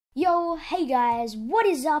Yo, hey guys, what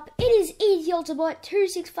is up? It is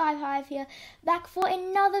EasyUltibot265 here, back for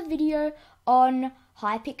another video on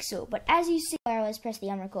HYPIXEL. But as you see, I always press the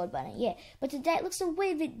unrecord button, yeah. But today it looks a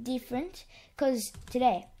wee bit different, because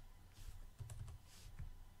today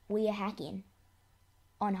we are hacking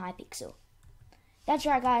on HYPIXEL. That's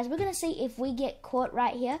right guys, we're going to see if we get caught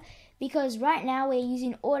right here, because right now we're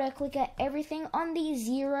using auto-clicker everything on the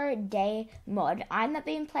ZeroDay mod. I'm not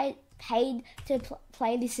being paid to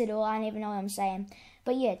play this at all. I don't even know what I'm saying.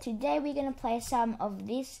 But yeah, today we're going to play some of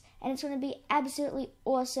this, and it's going to be absolutely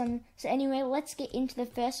awesome. So anyway, let's get into the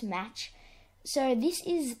first match. So this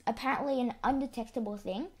is apparently an undetectable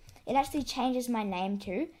thing. It actually changes my name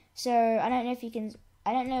too. So I don't know if you can,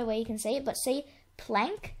 I don't know where you can see it, but see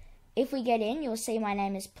Plank. If we get in, you'll see my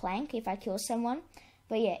name is Plank if I kill someone.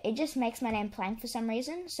 But yeah, it just makes my name Plank for some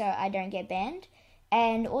reason, so I don't get banned.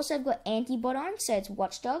 And also I've got Antibot on, so it's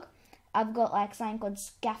Watchdog. I've got like something called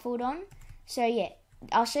Scaffold on. So yeah,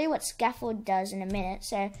 I'll show you what Scaffold does in a minute.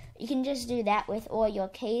 So you can just do that with all your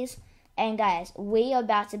keys. And guys, we are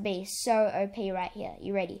about to be so OP right here.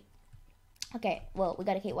 You ready? Okay, well, we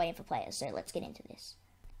got to keep waiting for players, so let's get into this.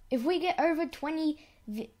 If we get over 20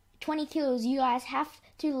 kills, you guys have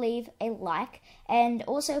to leave a like. And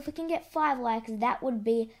also, if we can get 5 likes, that would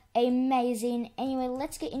be amazing. Anyway,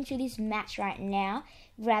 let's get into this match right now.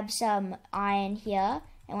 Grab some iron here.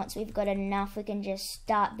 And once we've got enough, we can just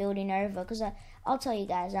start building over. Because I'll tell you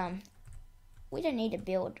guys, we don't need to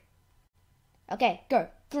build. Okay, go.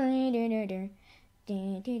 Can't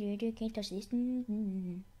touch this.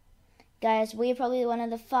 Guys, we're probably one of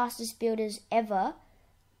the fastest builders ever.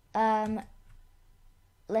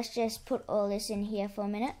 Let's just put all this in here for a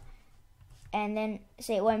minute. And then,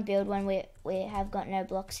 see, it won't build when we have got no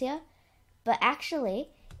blocks here. But actually,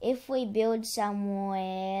 if we build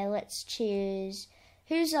somewhere, let's choose...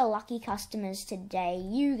 Who's our lucky customers today?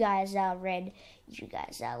 You guys are red. You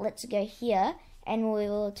guys are. Let's go here. And we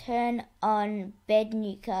will turn on bed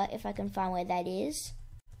nuker if I can find where that is.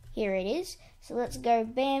 Here it is. So let's go.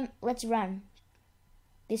 Bam. Let's run.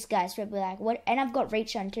 This guy's probably like, what? And I've got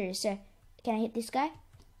reach on too. So can I hit this guy?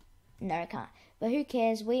 No, I can't. But who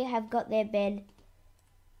cares? We have got their bed.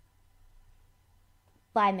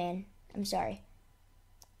 Bye, man. I'm sorry.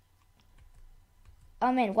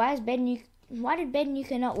 Oh, man. Why did bed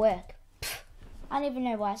nuker not work? Pfft, I don't even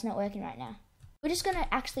know why it's not working right now. We're just going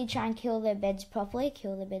to actually try and kill their beds properly.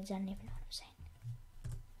 Kill their beds. I don't even know what I'm saying.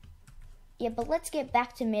 Yeah, but let's get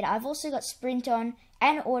back to mid. I've also got sprint on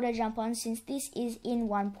and auto jump on since this is in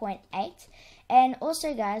 1.8. And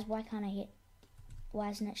also, guys, why can't I hit? Why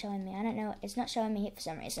isn't it showing me? I don't know. It's not showing me hit for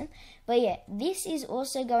some reason. But yeah, this is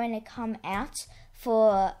also going to come out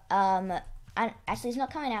for, actually it's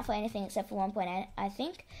not coming out for anything except for 1.8, I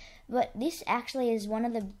think. But this actually is one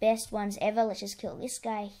of the best ones ever. Let's just kill this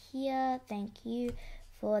guy here. Thank you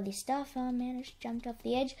for the stuff. Oh man, I just jumped off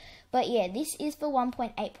the edge. But yeah, this is for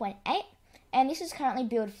 1.8.8. And this is currently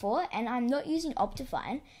build 4, and I'm not using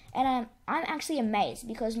Optifine, and I'm actually amazed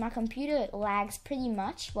because my computer lags pretty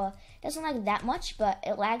much. Well, it doesn't lag that much, but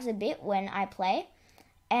it lags a bit when I play.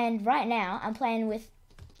 And right now, I'm playing with,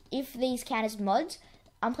 if these count as mods,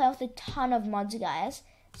 I'm playing with a ton of mods, guys.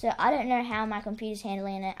 So I don't know how my computer's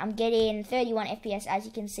handling it. I'm getting 31 FPS, as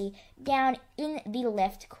you can see, down in the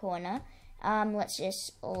left corner. Let's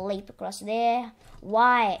just leap across there.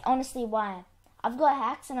 Why? Honestly, why? I've got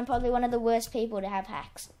hacks, and I'm probably one of the worst people to have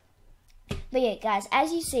hacks. But yeah, guys,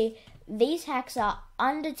 as you see, these hacks are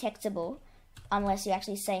undetectable, unless you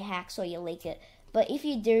actually say hacks or you leak it. But if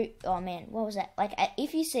you do, oh man, what was that? Like,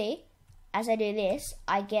 if you see, as I do this,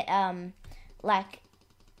 I get, like,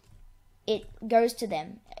 it goes to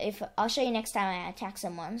them. I'll show you next time I attack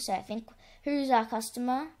someone. So I think, who's our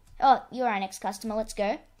customer? Oh, you're our next customer, let's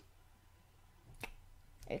go.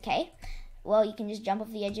 Okay. Well, you can just jump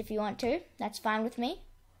off the edge if you want to. That's fine with me.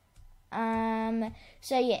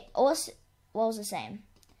 So yeah, also, what was the same?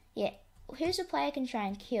 Yeah, who's a player I can try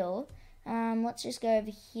and kill? Let's just go over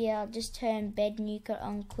here. I'll just turn bed nuker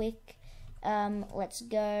on quick. Let's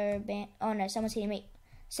go. Oh no, someone's hitting me.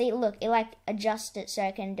 See, look, it like adjusts it so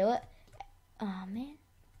I can do it. Oh man.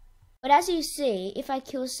 But as you see, if I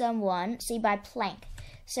kill someone, see by Plank.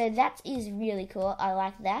 So that is really cool. I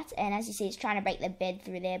like that. And as you see, it's trying to break the bed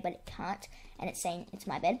through there, but it can't. And it's saying it's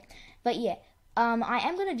my bed. But yeah, I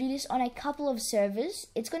am going to do this on a couple of servers.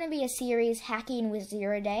 It's going to be a series hacking with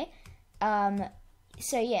ZeroDay.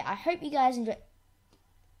 So yeah, I hope you guys enjoy.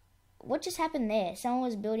 What just happened there? Someone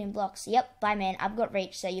was building blocks. Yep, bye man. I've got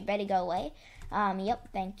reach, so you better go away. Yep,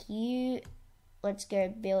 thank you. Let's go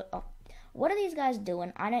build. Oh, what are these guys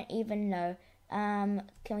doing? I don't even know. Can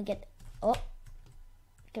we get... Oh.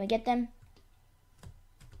 Can we get them?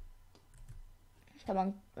 Come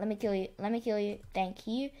on, let me kill you. Let me kill you. Thank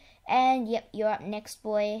you. And yep, you're up next,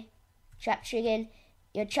 boy. Trap triggered.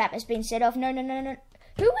 Your trap has been set off. No, no, no, no.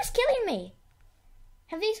 Who was killing me?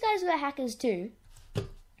 Have these guys got hackers too?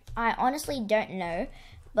 I honestly don't know.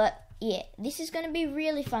 But yeah, this is going to be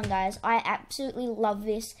really fun, guys. I absolutely love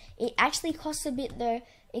this. It actually costs a bit though.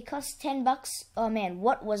 It costs 10 bucks. Oh man,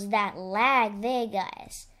 what was that lag there,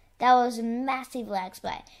 guys? That was a massive lag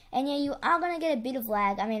spike. And yeah, you are going to get a bit of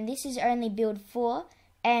lag. I mean, this is only build 4.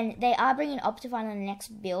 And they are bringing Optifine on the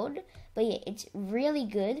next build. But yeah, it's really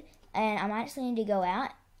good. And I might actually need to go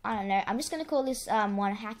out. I don't know. I'm just going to call this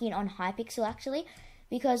one hacking on HYPIXEL, actually.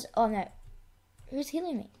 Because, oh no. Who's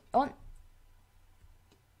killing me? Oh.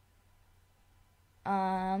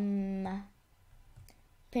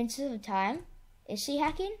 Princess of Time. Is she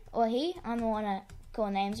hacking? Or he? I don't want to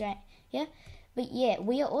call names right here. But yeah,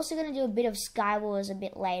 we are also going to do a bit of Skywars a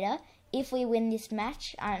bit later. If we win this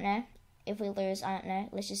match, I don't know. If we lose, I don't know.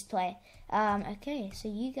 Let's just play. Okay, so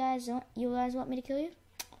you guys want me to kill you?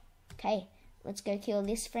 Okay, let's go kill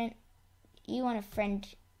this friend. You want a friend?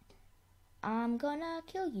 I'm gonna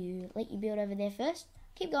kill you. Let you build over there first.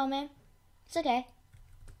 Keep going, man. It's okay.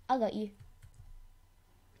 I got you.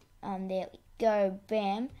 There we go.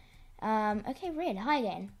 Bam. Okay, red. Hi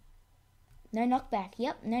again. No knockback.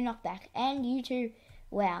 Yep, no knockback. And you too.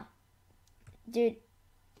 Wow. Dude.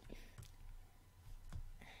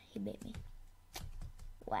 He beat me.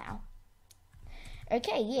 Wow.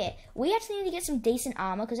 Okay, yeah. We actually need to get some decent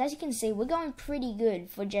armor, because as you can see, we're going pretty good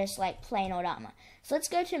for just, like, plain old armor. So let's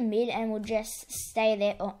go to mid, and we'll just stay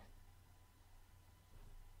there. Oh.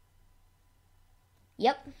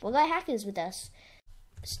 Yep, we got hackers with us.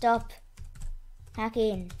 Stop.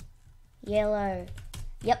 Hacking. Yellow.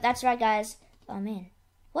 Yep, that's right, guys. Oh, man.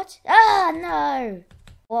 What? Ah, no!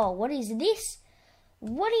 Whoa, what is this?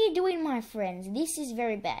 What are you doing, my friends? This is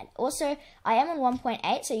very bad. Also, I am on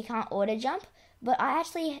 1.8, so you can't auto jump. But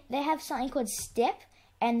they have something called Step,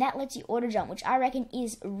 and that lets you auto jump, which I reckon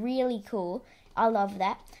is really cool. I love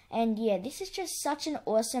that. And yeah, this is just such an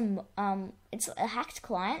awesome, it's a hacked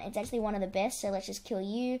client. It's actually one of the best, so let's just kill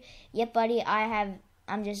you. Yep, buddy, I'm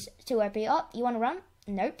just too OP. Oh, you want to run?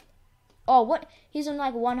 Nope. Oh, what? He's on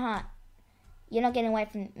like 1 heart. You're not getting away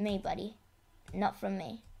from me, buddy. Not from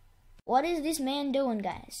me. What is this man doing,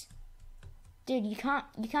 guys? Dude, you can't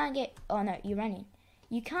get, oh no, you're running.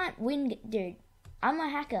 You can't win, dude. I'm a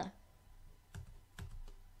hacker.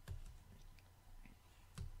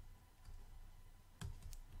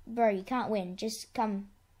 Bro, you can't win. Just come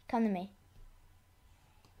to me.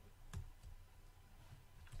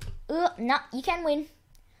 Nah, you can win.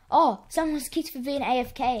 Oh, someone's kicked for being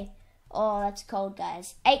AFK. Oh, that's cold,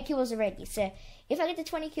 guys. 8 kills already. So, if I get to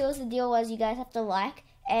 20 kills, the deal was you guys have to like.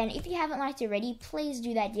 And if you haven't liked already, please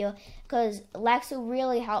do that deal. Because likes will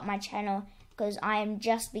really help my channel. Because I am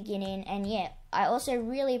just beginning. And yeah, I also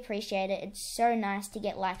really appreciate it. It's so nice to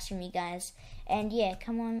get likes from you guys. And yeah,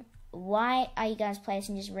 come on. Why are you guys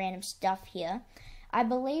placing just random stuff here? I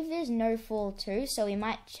believe there's no fall too, so we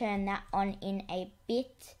might turn that on in a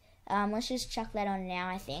bit. Let's just chuck that on now,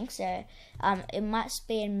 I think. So it might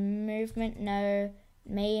be in movement, no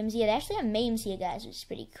memes. Yeah, they actually have memes here, guys, which is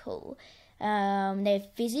pretty cool. They have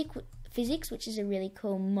physics, which is a really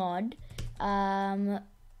cool mod.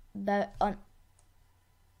 But on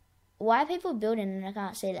why are people building and I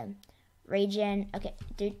can't see them? Regen. Okay,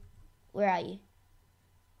 dude, where are you?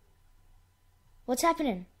 What's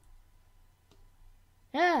happening?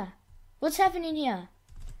 Ah, what's happening here?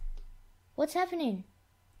 What's happening?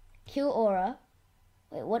 Kill aura.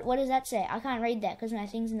 Wait, what does that say? I can't read that because my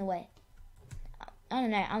thing's in the way. I don't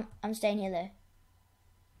know. I'm staying here though.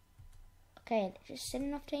 Okay, just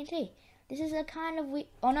setting off TNT. This is a kind of weird.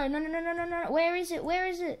 Oh no! Where is it? Where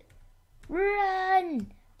is it?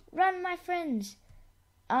 Run! Run, my friends.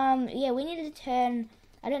 Yeah, we needed to turn.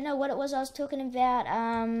 I don't know what it was I was talking about.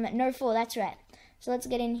 No fall. That's right. So let's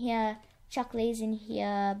get in here. Chuck these in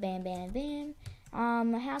here. Bam, bam, bam.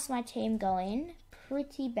 How's my team going?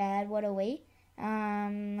 Pretty bad. What are we?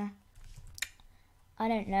 I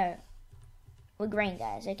don't know. We're green,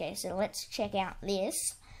 guys. Okay, so let's check out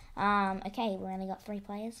this. Okay, we only got 3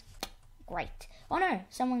 players. Great. Oh no,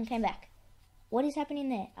 someone came back. What is happening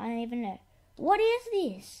there? I don't even know. What is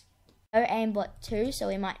this? No aimbot 2, so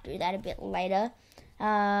we might do that a bit later.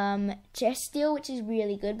 Chest steal, which is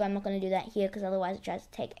really good, but I'm not going to do that here because otherwise it tries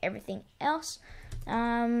to take everything else.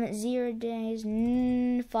 ZeroDays,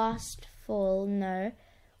 fast fall, no.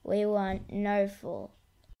 We want no fall.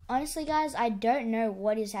 Honestly, guys, I don't know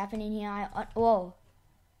what is happening here. Whoa.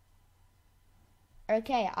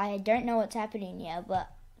 Okay, I don't know what's happening here, but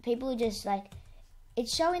people are just like,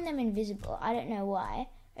 it's showing them invisible. I don't know why,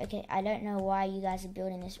 Okay, I don't know why you guys are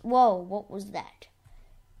building this. Whoa, what was that?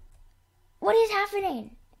 What is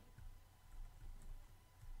happening?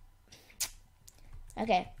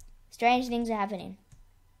 Okay, strange things are happening.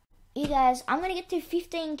 You guys, I'm gonna get to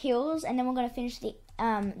 15 kills and then we're gonna finish the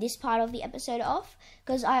this part of the episode off,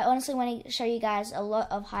 because I honestly want to show you guys a lot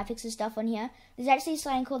of HYPIXEL stuff on here. There's actually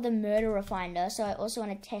something called the Murderer Finder, so I also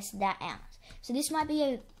want to test that out. So this might be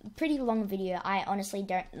a pretty long video, I honestly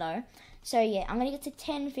don't know. So yeah, I'm gonna get to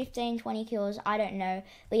 10, 15, 20 kills, I don't know.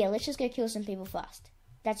 But yeah, let's just go kill some people fast.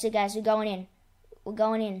 That's it guys, we're going in. We're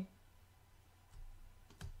going in.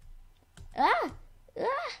 Ah!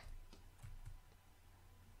 Ah!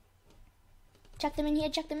 Chuck them in here,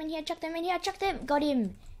 chuck them in here, chuck them in here, chuck them! Got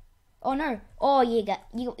him! Oh no! Oh yeah,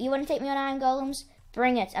 you want to take me on iron golems?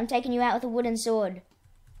 Bring it! I'm taking you out with a wooden sword.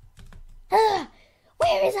 Ah!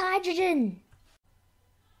 Where is hydrogen?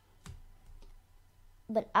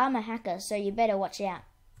 But I'm a hacker, so you better watch out.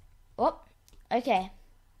 Oh, okay.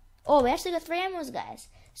 Oh, we actually got 3 emeralds, guys.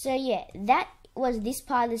 So yeah, that was this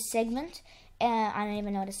part of this segment. I don't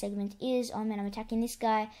even know what a segment is. Oh man, I'm attacking this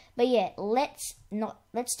guy. But yeah, let's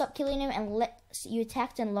stop killing him and you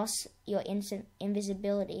attacked and lost your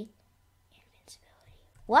invisibility.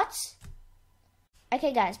 What?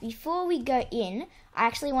 Okay guys, before we go in, I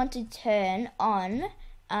actually want to turn on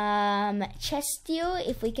chest steal,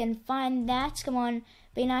 if we can find that. Come on,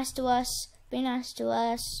 be nice to us. Be nice to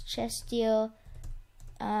us. Chest steal.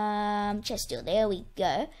 Chest steal, there we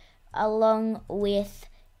go. Along with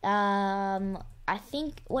I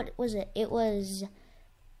think, what was it? It was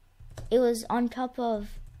on top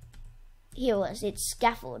of, here it was, it's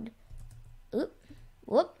scaffold. Oop,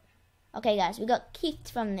 whoop. Okay guys, we got kicked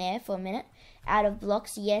from there for a minute. Out of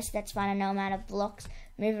blocks, yes, that's fine, I know I'm out of blocks.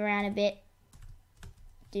 Move around a bit.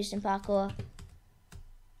 Do some parkour.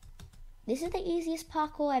 This is the easiest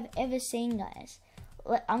parkour I've ever seen, guys.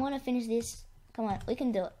 I'm gonna finish this. Come on, we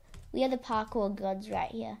can do it. We are the parkour gods right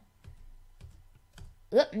here.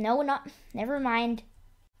 Oop, no we're not. Never mind.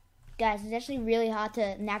 Guys, it's actually really hard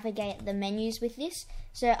to navigate the menus with this.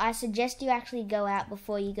 So I suggest you actually go out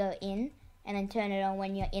before you go in. And then turn it on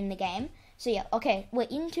when you're in the game. So yeah, okay, we're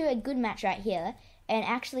into a good match right here. And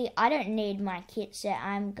actually, I don't need my kit, so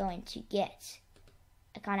I'm going to get...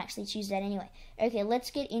 I can't actually choose that anyway. Okay,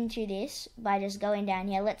 let's get into this by just going down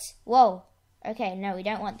here. Let's... Whoa! Okay, no, we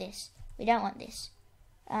don't want this. We don't want this.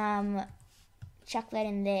 Chuck that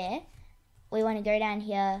in there. We want to go down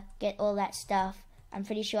here, get all that stuff. I'm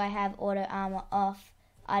pretty sure I have auto armor off.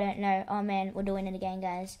 I don't know. Oh man, we're doing it again,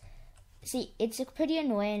 guys. See, it's pretty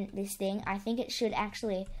annoying, this thing. I think it should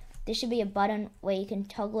actually... There should be a button where you can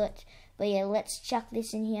toggle it. But yeah, let's chuck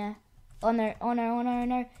this in here. Oh no, oh no, oh no,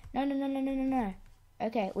 no. No, no, no, no, no, no, no.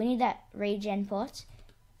 Okay, we need that regen pot.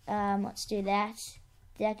 Let's do that.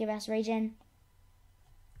 Did that give us regen?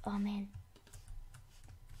 Oh man.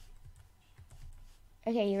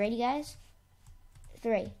 Okay, you ready, guys?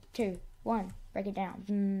 3, 2, 1. Break it down.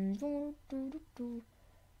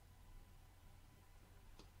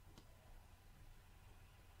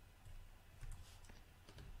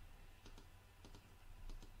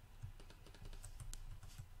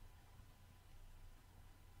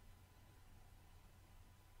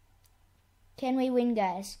 Can we win,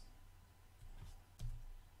 guys?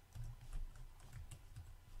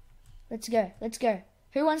 Let's go. Let's go.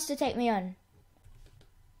 Who wants to take me on?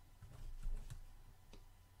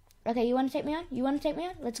 Okay, you want to take me on? You want to take me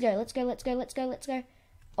on? Let's go. Let's go. Let's go. Let's go. Let's go.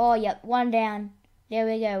 Oh, yep. 1 down. There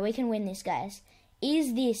we go. We can win this, guys.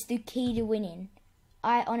 Is this the key to winning?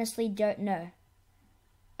 I honestly don't know.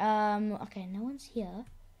 Okay, no one's here.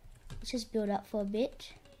 Let's just build up for a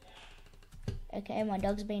bit. Okay, my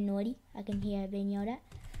dog's being naughty. I can hear her being yelled at.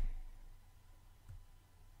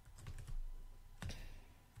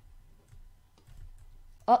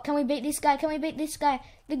 Oh, can we beat this guy? Can we beat this guy?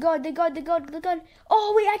 The god, the god, the god, the god.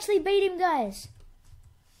 Oh, we actually beat him, guys.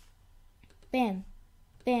 Bam.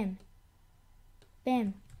 Bam.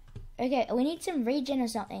 Bam. Okay, we need some regen or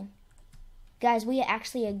something. Guys, we are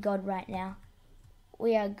actually a god right now.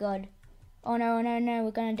 We are god. Oh no, no, no,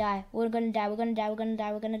 we're gonna die. We're gonna die, we're gonna die, we're gonna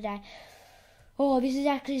die, we're gonna die. Oh, this is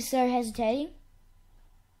actually so hesitating.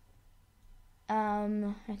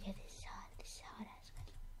 Okay, this is hard. This is hard.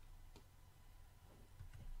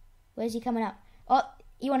 Where's he coming up? Oh,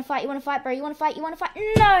 you want to fight? You want to fight, bro? You want to fight? You want to fight?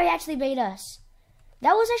 No, he actually beat us.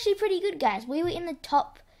 That was actually pretty good, guys. We were in the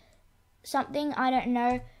top something. I don't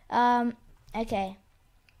know. Okay.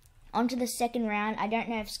 On to the second round. I don't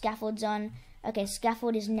know if scaffold's on. Okay,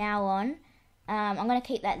 scaffold is now on. I'm going to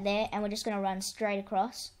keep that there, and we're just going to run straight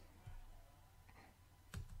across.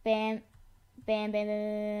 Bam, bam, bam,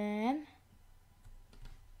 bam, bam.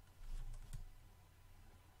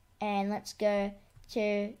 And let's go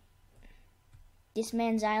to this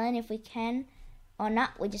man's island if we can. Or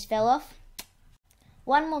not, we just fell off.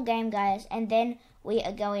 One more game, guys, and then we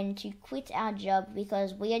are going to quit our job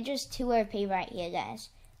because we are just too OP right here, guys.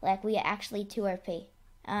 Like, we are actually too OP.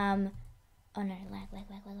 Oh no, lag. Where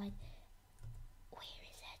is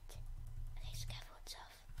it? Okay, scaffolds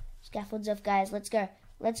off. Scaffolds off, guys. Let's go.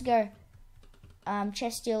 Let's go.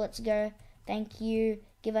 Chest steel, let's go. Thank you.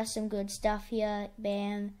 Give us some good stuff here.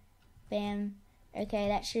 Bam. Bam. Okay,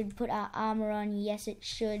 that should put our armor on. Yes, it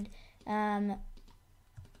should.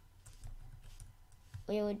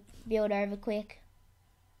 We would build over quick.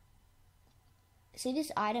 See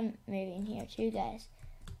this item moving here too, guys.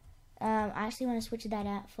 I actually want to switch that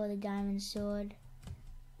out for the diamond sword.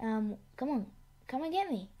 Come on. Come and get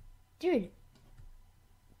me. Dude.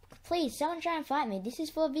 Please, someone try and fight me. This is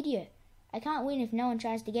for a video. I can't win if no one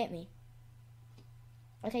tries to get me.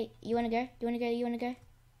 Okay, you wanna go? You wanna go? You wanna go?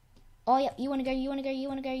 Oh, yeah, you wanna go? You wanna go? You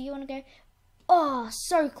wanna go? You wanna go? Oh,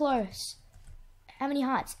 so close. How many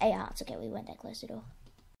hearts? 8 hearts. Okay, we weren't that close at all.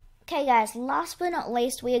 Okay, guys, last but not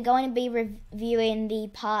least, we are going to be reviewing the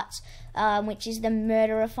parts, which is the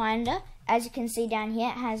murderer finder. As you can see down here,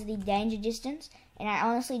 it has the danger distance, and I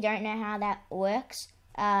honestly don't know how that works.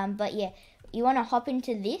 But yeah, you want to hop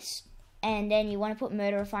into this, and then you want to put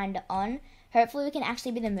murderer finder on. Hopefully we can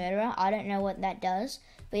actually be the murderer. I don't know what that does.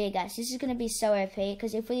 But yeah, guys, this is going to be so OP,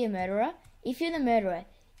 because if you're the murderer,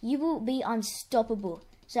 you will be unstoppable.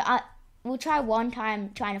 So we'll try one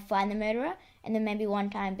time trying to find the murderer, and then maybe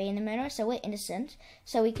one time being the murderer. So we're innocent,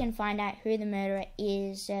 so we can find out who the murderer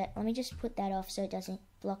is. Let me just put that off so it doesn't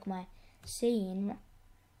block my scene.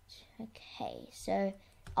 Okay, so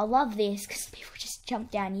I love this because people just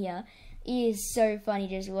jump down here. It is so funny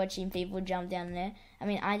just watching people jump down there. I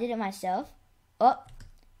mean, I did it myself. Oh,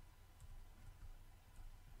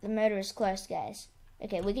 the murderer is close, guys.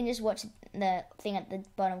 Okay, we can just watch the thing at the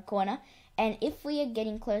bottom corner. And if we are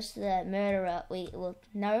getting close to the murderer, we will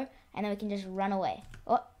know, and then we can just run away.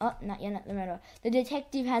 Oh, no, you're not the murderer. The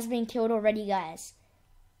detective has been killed already, guys.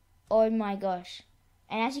 Oh my gosh.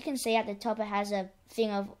 And as you can see at the top, it has a thing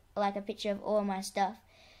of, like, a picture of all my stuff.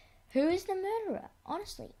 Who is the murderer?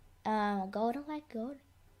 Honestly. Gold, I like gold.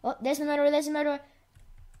 Oh, there's the murderer, there's the murderer.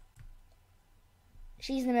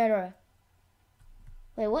 She's the murderer.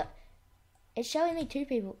 Wait, what? It's showing me 2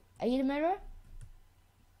 people. Are you the murderer?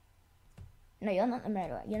 No, you're not the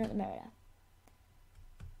murderer. You're not the murderer.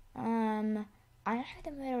 I don't know who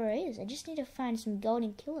the murderer is. I just need to find some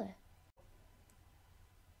golden killer.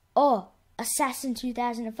 Oh, Assassin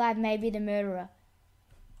 2005 may be the murderer.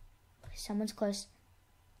 Someone's close.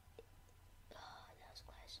 Oh, that was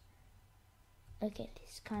close. Okay,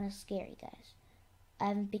 this is kind of scary, guys. I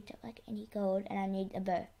haven't picked up like any gold, and I need a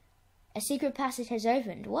bow. A secret passage has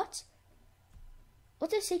opened. What?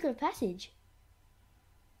 What's a secret passage?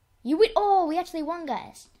 You win. Oh, we actually won,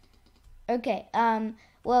 guys. Okay,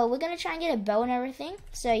 well, we're going to try and get a bow and everything.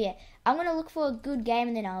 So, yeah, I'm going to look for a good game,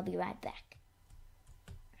 and then I'll be right back.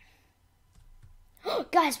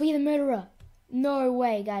 Guys, we're the murderer. No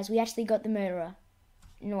way, guys. We actually got the murderer.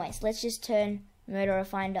 Anyways, let's just turn murderer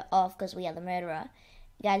finder off, because we are the murderer.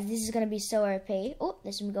 Guys, this is going to be so OP. Oh,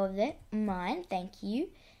 there's some gold there. Mine, thank you.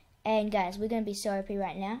 And, guys, we're going to be so OP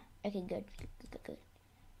right now. Okay, good.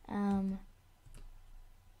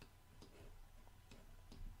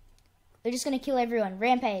 We're just going to kill everyone.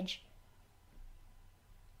 Rampage.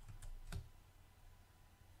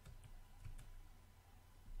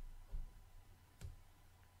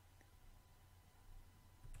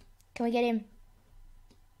 Can we get him?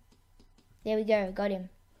 There we go. Got him.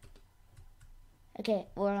 Okay,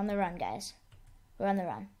 we're on the run, guys. We're on the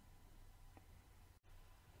run.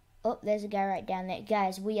 Oh, there's a guy right down there.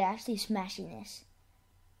 Guys, we are actually smashing this.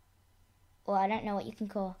 Well, I don't know what you can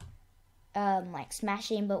call like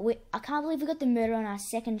smashing, but I can't believe we got the murder on our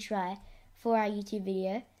second try for our YouTube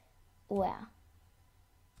video. Wow.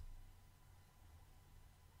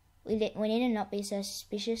 We need to not be so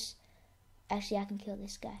suspicious. Actually, I can kill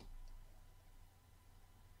this guy.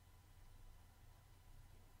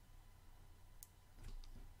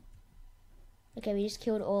 Okay, we just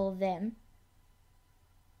killed all of them.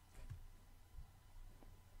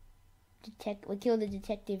 We killed the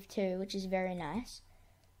detective too, which is very nice.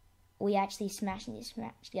 We actually smashing this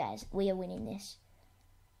match, guys. We are winning this.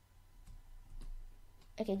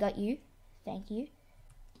 Okay, got you. Thank you.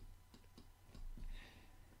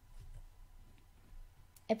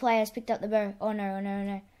 A player has picked up the bow. Oh no, oh no, oh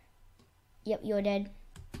no. Yep, you're dead.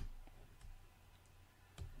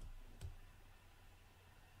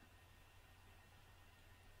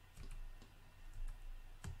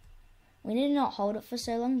 We need to not hold it for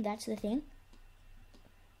so long, that's the thing.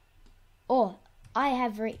 Oh, I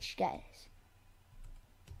have reached, guys.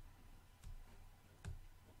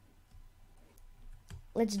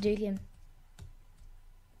 Let's duke him.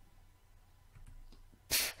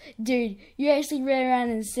 Dude, you actually ran around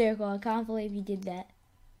in a circle. I can't believe you did that.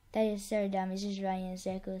 That is so dumb. He's just running in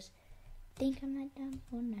circles. Think I'm that dumb?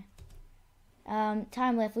 Oh no.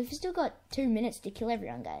 Time left. We've still got 2 minutes to kill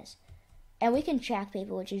everyone, guys. And we can track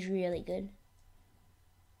people, which is really good.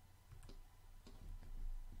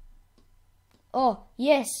 Oh,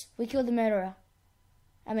 yes. We killed the murderer.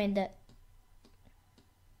 I mean,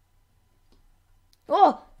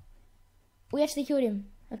 Oh! We actually killed him.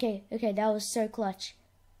 Okay, that was so clutch.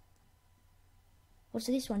 What's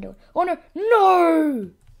this one doing? Oh no!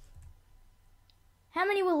 No! How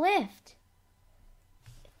many were left?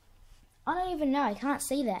 I don't even know. I can't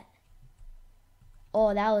see that.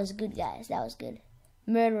 Oh, that was good, guys. That was good.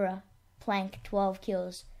 Murderer. Plank. 12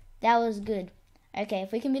 kills. That was good. Okay,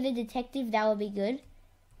 if we can be the detective, that would be good.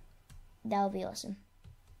 That would be awesome.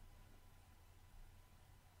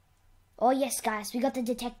 Oh, yes, guys. We got the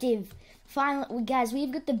detective. Finally, guys,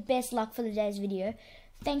 we've got the best luck for today's video.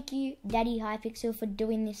 Thank you, Daddy HYPIXEL, for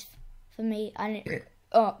doing this for me.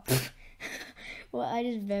 Oh, well, I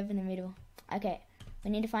just burped in the middle. Okay,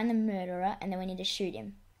 we need to find the murderer, and then we need to shoot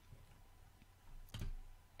him.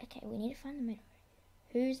 Okay, we need to find the murderer.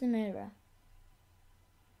 Who's the murderer?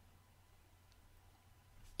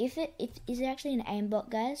 Is it actually an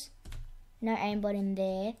aimbot, guys? No aimbot in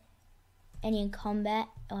there. Any in combat?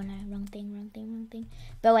 Oh no, wrong thing.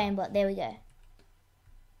 Bow aimbot, there we go.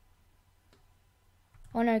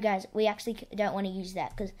 Oh no, guys, we actually don't want to use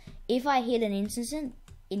that, because if I hit an instant,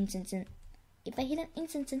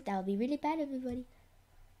 that would be really bad, everybody.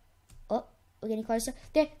 Oh, we're getting closer.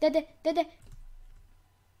 There.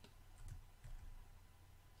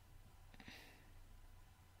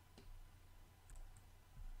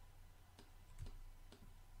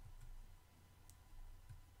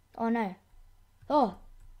 Oh no. Oh.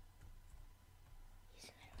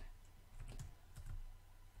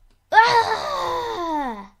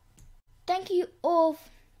 Ah! Thank you all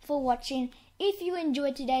for watching. If you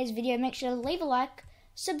enjoyed today's video, make sure to leave a like,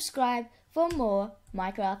 subscribe for more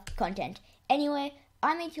Minecraft content. Anyway,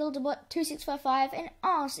 I'm ENQUIRIES2655, and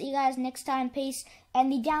I'll see you guys next time. Peace.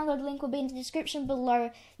 And the download link will be in the description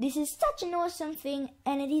below. This is such an awesome thing,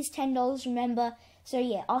 and it is $10, remember. So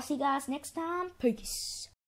yeah, I'll see you guys next time. Peace.